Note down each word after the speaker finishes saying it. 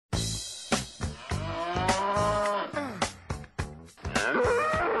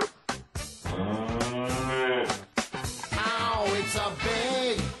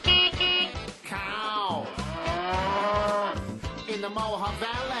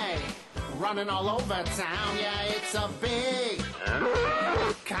running all over town. Yeah, it's a big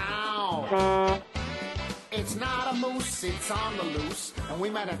cow. It's not a moose, it's on the loose, and we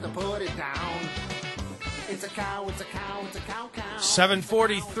might have to put it down. It's a cow, it's a cow, it's a cow.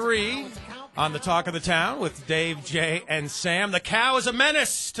 7:43 on the Talk of the Town with Dave, Jay, and Sam. The cow is a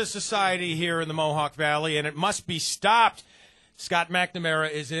menace to society here in the Mohawk Valley, and it must be stopped. Scott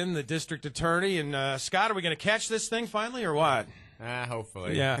McNamara is in, the district attorney. And, Scott, are we going to catch this thing finally or what?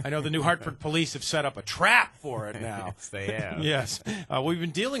 Hopefully. Yeah, I know the New Hartford police have set up a trap for it now. Yes, they have. Yes. We've been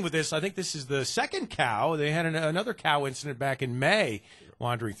dealing with this. I think this is the second cow. They had another cow incident back in May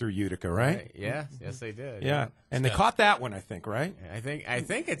wandering through Utica, right? Yeah, yes, they did. Yeah. And they caught that one, I think, right? I think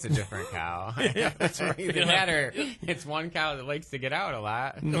it's a different cow. Yeah, that's right. Either that or it's one cow that likes to get out a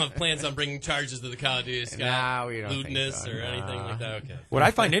lot. You don't have plans on bringing charges to the cow, do you, Scott? No, we don't Lewdness think so. or anything like that? Okay. What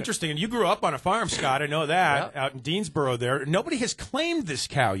I find interesting, and you grew up on a farm, Scott, I know that, out in Deansboro there. Nobody has claimed this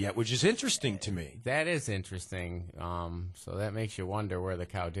cow yet, which is interesting to me. That is interesting. So that makes you wonder where the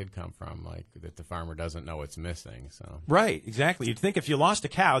cow did come from, like that the farmer doesn't know it's missing. So Right, exactly. You'd think if you lost a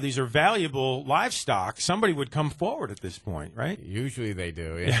cow, these are valuable livestock, somebody would come forward at this point, right? Usually they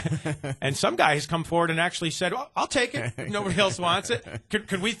do, yeah. And some guy has come forward and actually said, well, I'll take it. Nobody else wants it.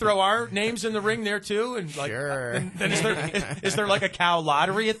 Could we throw our names in the ring there, too? And Sure. And is there like a cow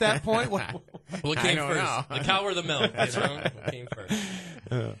lottery at that point? What came don't first, know. the cow or the milk? What came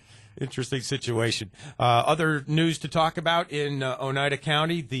first? Interesting situation. Other news to talk about in Oneida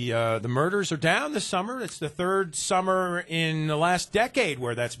County, the murders are down this summer. It's the third summer in the last decade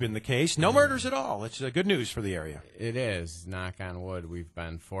where that's been the case. No murders at all. It's good news for the area. It is. Knock on wood. We've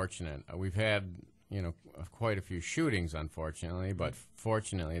been fortunate. We've had, quite a few shootings, unfortunately, but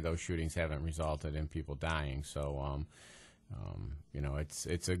fortunately those shootings haven't resulted in people dying. So,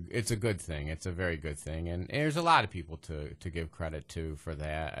 it's a good thing. It's a very good thing, and there's a lot of people to give credit to for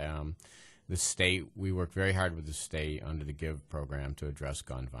that. The state, we work very hard with the state under the GIVE program to address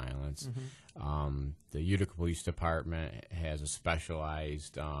gun violence. The Utica Police Department has a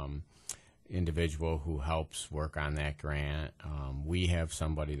specialized individual who helps work on that grant. We have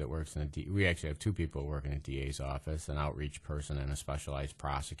somebody that works in we actually have two people working at DA's office, an outreach person and a specialized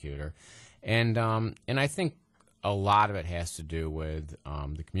prosecutor, and I think a lot of it has to do with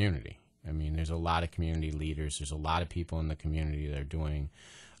the community. I mean, there's a lot of community leaders. There's a lot of people in the community that are doing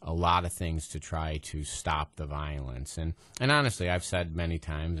a lot of things to try to stop the violence. And honestly, I've said many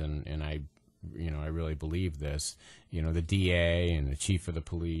times, and I really believe this, the DA and the chief of the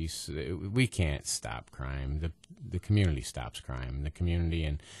police, we can't stop crime. The community stops crime. The community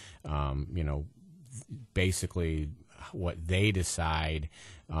and, basically what they decide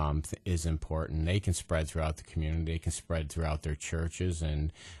is important. They can spread throughout the community. They can spread throughout their churches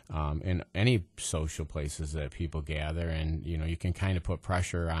and in any social places that people gather. And, you can kind of put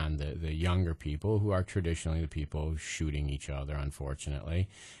pressure on the younger people who are traditionally the people shooting each other, unfortunately.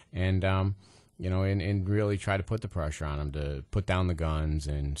 And, and really try to put the pressure on them to put down the guns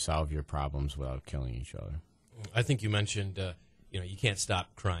and solve your problems without killing each other. I think you mentioned, you can't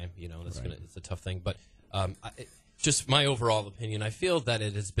stop crime. That's Right. it's a tough thing. But just my overall opinion, I feel that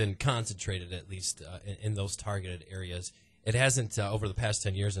it has been concentrated, at least in those targeted areas. It hasn't over the past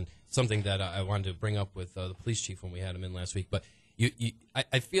 10 years, and something that I wanted to bring up with the police chief when we had him in last week. But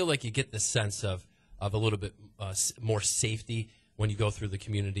I feel like you get the sense of a little bit more safety when you go through the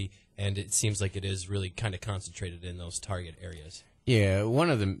community, and it seems like it is really kind of concentrated in those target areas. Yeah,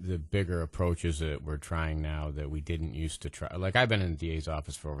 one of the bigger approaches that we're trying now that we didn't used to try, like I've been in the DA's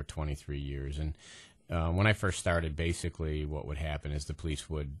office for over 23 years, and when I first started, basically what would happen is the police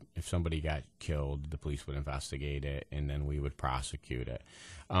would, if somebody got killed, the police would investigate it, and then we would prosecute it.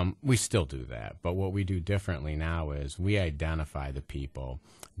 We still do that, but what we do differently now is we identify the people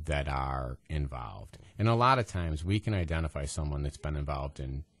that are involved. And a lot of times we can identify someone that's been involved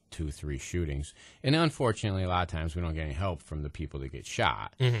in 2-3 shootings, and unfortunately a lot of times we don't get any help from the people that get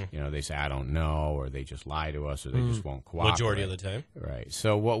shot. They say I don't know, or they just lie to us, or they just won't cooperate. Majority of the time. Right.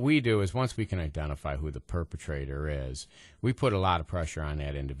 So what we do is once we can identify who the perpetrator is, we put a lot of pressure on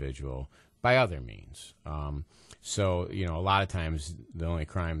that individual by other means. So, a lot of times the only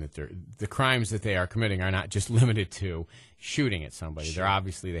crime that the crimes that they are committing are not just limited to shooting at somebody. Sure.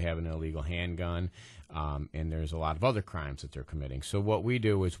 They have an illegal handgun. And there's a lot of other crimes that they're committing. So what we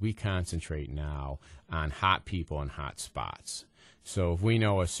do is we concentrate now on hot people and hot spots. So if we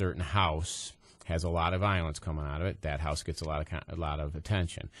know a certain house has a lot of violence coming out of it, that house gets a lot of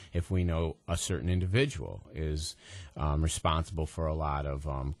attention. If we know a certain individual is responsible for a lot of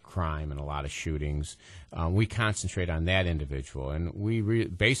crime and a lot of shootings, we concentrate on that individual,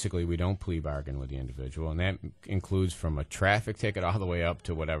 and basically we don't plea bargain with the individual, and that includes from a traffic ticket all the way up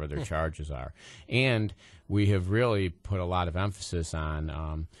to whatever their charges are. And we have really put a lot of emphasis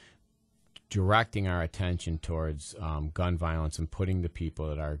on directing our attention towards gun violence and putting the people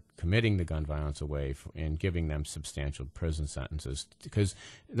that are committing the gun violence away and giving them substantial prison sentences. Because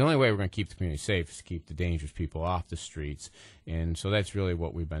the only way we're going to keep the community safe is to keep the dangerous people off the streets. And so that's really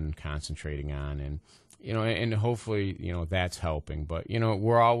what we've been concentrating on. And, and hopefully, that's helping. But,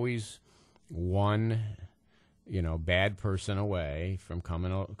 we're always one bad person away from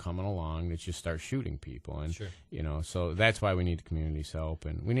coming along that just start shooting people, and sure. So that's why we need the community's help,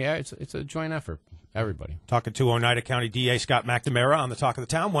 and it's a joint effort, everybody. Talking to Oneida County DA Scott McNamara on the Talk of the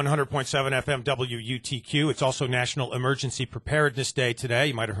Town, 100.7 FM WUTQ. It's also National Emergency Preparedness Day today.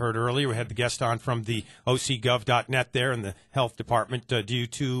 You might have heard earlier we had the guest on from the OCGov.net there in the health department. Do you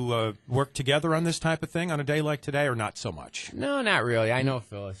two work together on this type of thing on a day like today, or not so much? No, not really. I know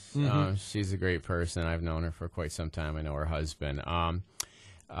Phyllis. She's a great person. I've known her for quite some time. I know her husband.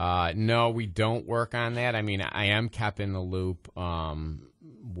 No, we don't work on that. I mean, I am kept in the loop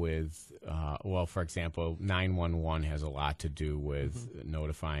with, for example, 911 has a lot to do with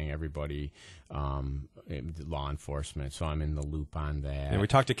notifying everybody, law enforcement, so I'm in the loop on that. And we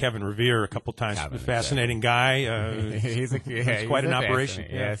talked to Kevin Revere a couple times. Fascinating guy. He's quite an operation.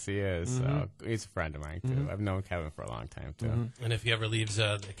 Yeah. Yes, he is. He's a friend of mine, too. I've known Kevin for a long time, too. And if he ever leaves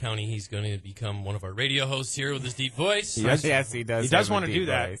the county, he's going to become one of our radio hosts here with his deep voice. Yes, he does. He does want to do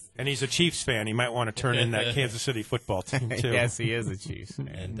that. And he's a Chiefs fan. He might want to turn in that Kansas City football team, too. Yes, he is a Chiefs fan.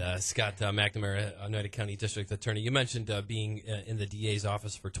 And Scott McNamara, Oneida County District Attorney, you mentioned being in the DA's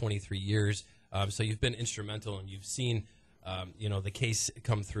office for 23 years. So you've been instrumental, and you've seen, the case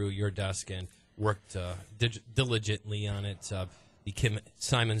come through your desk and worked diligently on it. The Kim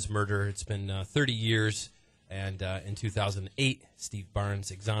Simons murder, it's been 30 years, and in 2008, Steve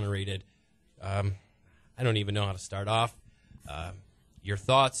Barnes exonerated. I don't even know how to start off. Your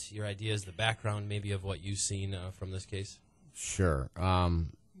thoughts, your ideas, the background maybe of what you've seen from this case? Sure.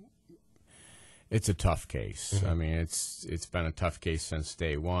 It's a tough case. I mean, it's been a tough case since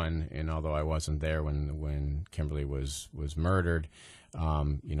day one. And although I wasn't there when Kimberly was murdered,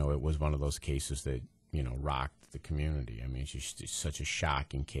 it was one of those cases that rocked the community. I mean, she's such a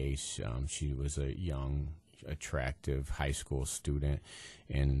shocking case. She was a young, attractive high school student,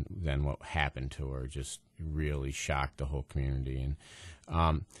 and then what happened to her just really shocked the whole community. And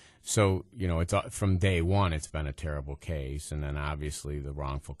so, it's from day one, it's been a terrible case, and then obviously the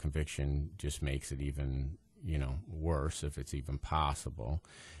wrongful conviction just makes it even, worse if it's even possible.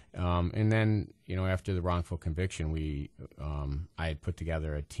 And then, after the wrongful conviction, I had put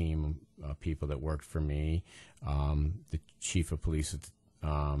together a team of people that worked for me. The chief of police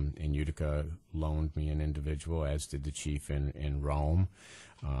in Utica loaned me an individual, as did the chief in Rome,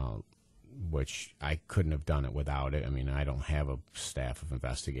 which I couldn't have done it without it. I mean, I don't have a staff of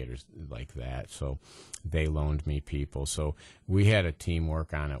investigators like that, so they loaned me people. So we had a team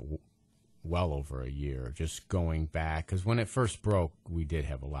work on it well over a year, just going back, because when it first broke, we did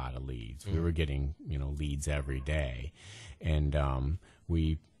have a lot of leads. We were getting, leads every day, and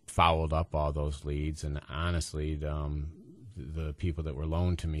we followed up all those leads, and honestly, the people that were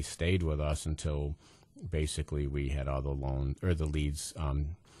loaned to me stayed with us until basically we had all the leads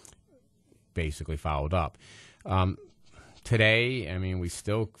basically followed up. Today, I mean, we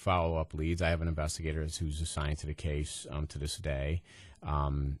still follow up leads. I have an investigator who's assigned to the case to this day,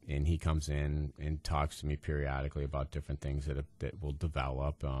 and he comes in and talks to me periodically about different things that will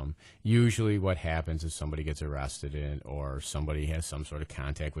develop. Usually what happens is somebody gets arrested or somebody has some sort of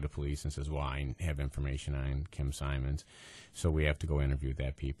contact with the police and says, well, I have information on Kim Simons, so we have to go interview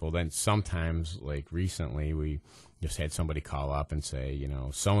that people. Then sometimes, like recently, we just had somebody call up and say,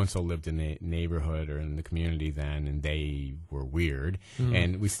 so-and-so lived in the neighborhood or in the community then, and they were weird.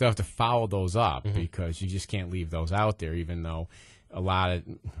 And we still have to follow those up because you just can't leave those out there, even though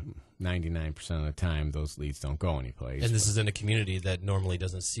 99% of the time, those leads don't go anyplace. And this is in a community that normally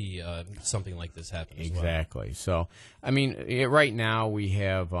doesn't see something like this happen as well. Exactly. So, I mean, right now we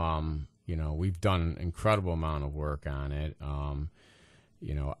have, we've done an incredible amount of work on it.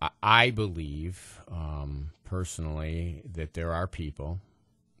 I believe personally that there are people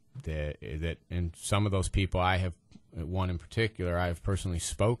that, and some of those people I have, one in particular, I have personally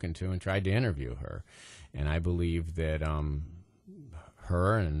spoken to and tried to interview her, and I believe that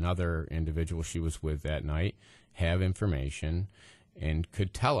her and another individual she was with that night have information and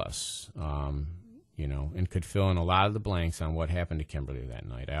could tell us, and could fill in a lot of the blanks on what happened to Kimberly that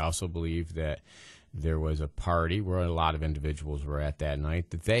night. I also believe that there was a party where a lot of individuals were at that night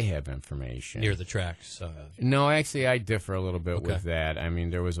that they have information. Near the tracks? No, actually, I differ a little bit Okay. with that. I mean,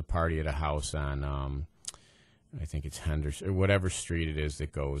 there was a party at a house on, I think it's Henderson, or whatever street it is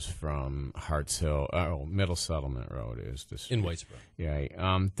that goes from Harts Hill, Middle Settlement Road is the street. In Whitesboro.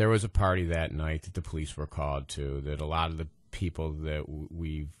 Yeah, there was a party that night that the police were called to, that a lot of the people that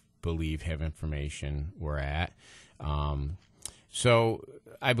we believe have information were at. So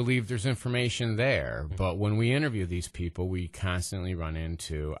I believe there's information there, but when we interview these people, we constantly run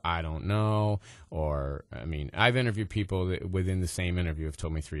into, I don't know, or, I mean, I've interviewed people that within the same interview have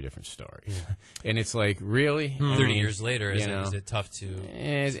told me 3 different stories. And it's like, really? 30 years later, is it tough to...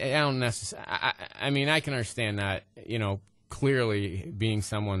 I don't necessarily, I mean, I can understand that, clearly being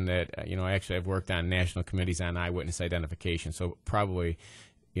someone that, actually I've worked on national committees on eyewitness identification, so probably...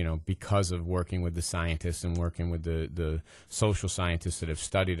 because of working with the scientists and working with the social scientists that have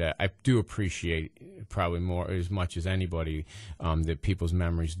studied it, I do appreciate probably more as much as anybody that people's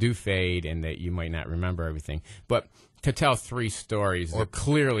memories do fade and that you might not remember everything. But to tell 3 stories that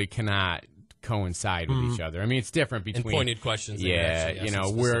clearly cannot coincide with each other. I mean, it's different between... And pointed questions. Yeah,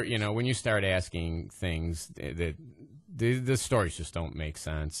 where, when you start asking things that the stories just don't make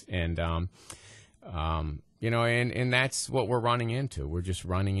sense. And, and that's what we're running into. We're just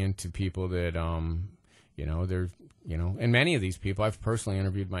running into people that, they're, and many of these people I've personally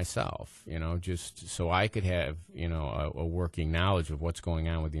interviewed myself, just so I could have, a working knowledge of what's going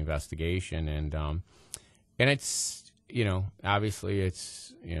on with the investigation. And it's, obviously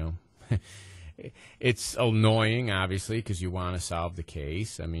it's, it's annoying, obviously, because you want to solve the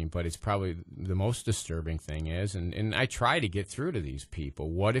case. I mean, but it's probably the most disturbing thing is, and I try to get through to these people.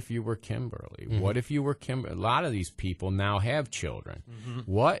 What if you were Kimberly? What if you were Kimberly? A lot of these people now have children.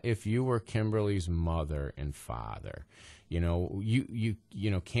 What if you were Kimberly's mother and father? You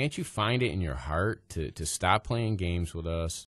can't you find it in your heart to stop playing games with us?